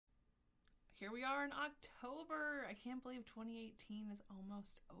Here we are in October. I can't believe 2018 is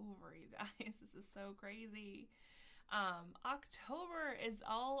almost over, you guys. This is so crazy. October is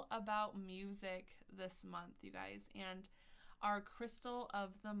all about music this month, you guys, and our crystal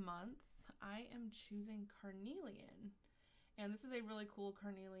of the month, I am choosing Carnelian. And this is a really cool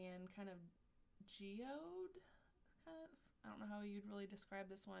Carnelian kind of geode, I don't know how you'd really describe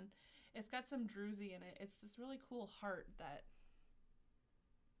this one. It's got some druzy in it. It's this really cool heart that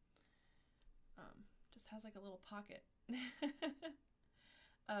just has like a little pocket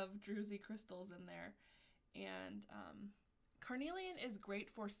of druzy crystals in there. And Carnelian is great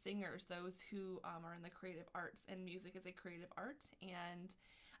for singers, those who are in the creative arts, and music is a creative art. And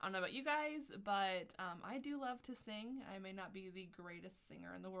I don't know about you guys, but I do love to sing. I may not be the greatest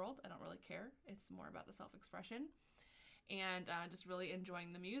singer in the world. I don't really care. It's more about the self-expression and just really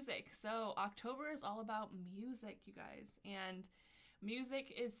enjoying the music. So October is all about music, you guys. And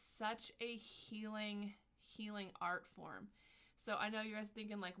music is such a healing art form. So I know you guys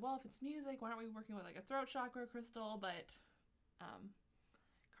thinking like, well, if it's music, why aren't we working with like a throat chakra crystal? But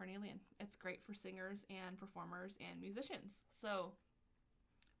Carnelian, it's great for singers and performers and musicians. So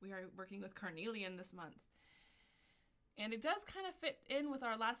we are working with Carnelian this month. And it does kind of fit in with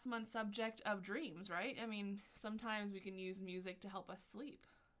our last month's subject of dreams, right? I mean, sometimes we can use music to help us sleep.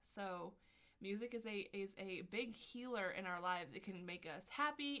 So music is a big healer in our lives. It can make us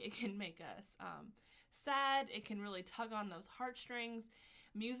happy. It can make us sad. It can really tug on those heartstrings.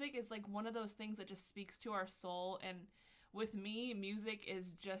 Music is like one of those things that just speaks to our soul. And with me, music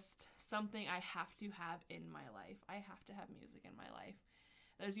is just something I have to have in my life. I have to have music in my life.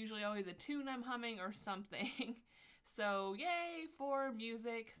 There's usually always a tune I'm humming or something. So yay for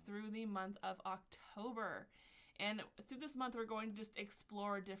music through the month of October. And through this month, we're going to just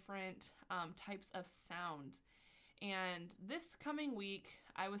explore different types of sound. And this coming week,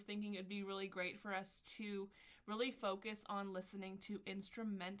 I was thinking it'd be really great for us to really focus on listening to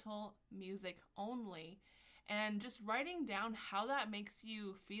instrumental music only and just writing down how that makes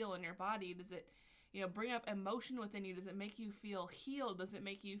you feel in your body. Does it, bring up emotion within you? Does it make you feel healed? Does it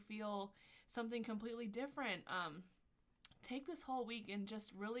make you feel something completely different? Take this whole week and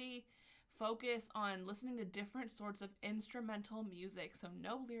just really focus on listening to different sorts of instrumental music. So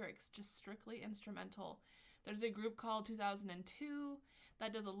no lyrics, just strictly instrumental. There's a group called 2002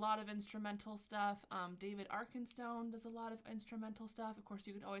 that does a lot of instrumental stuff. David Arkenstone does a lot of instrumental stuff. Of course,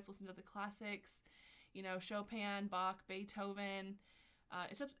 you can always listen to the classics, Chopin, Bach, Beethoven.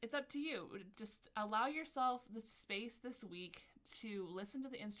 It's up to you. Just allow yourself the space this week to listen to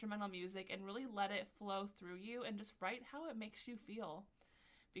the instrumental music and really let it flow through you and just write how it makes you feel.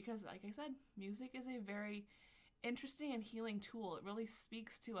 Because like I said, music is a very interesting and healing tool. It really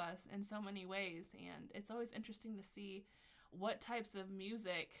speaks to us in so many ways, and it's always interesting to see what types of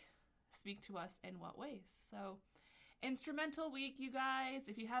music speak to us in what ways. So instrumental week, you guys.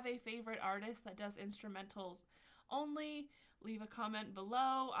 If you have a favorite artist that does instrumentals only, leave a comment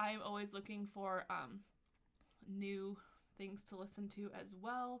below. I'm always looking for new things to listen to as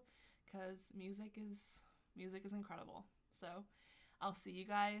well, because music is incredible. So I'll see you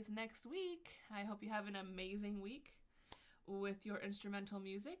guys next week. I hope you have an amazing week with your instrumental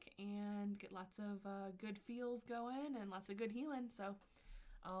music and get lots of good feels going and lots of good healing. So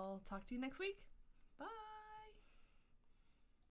I'll talk to you next week.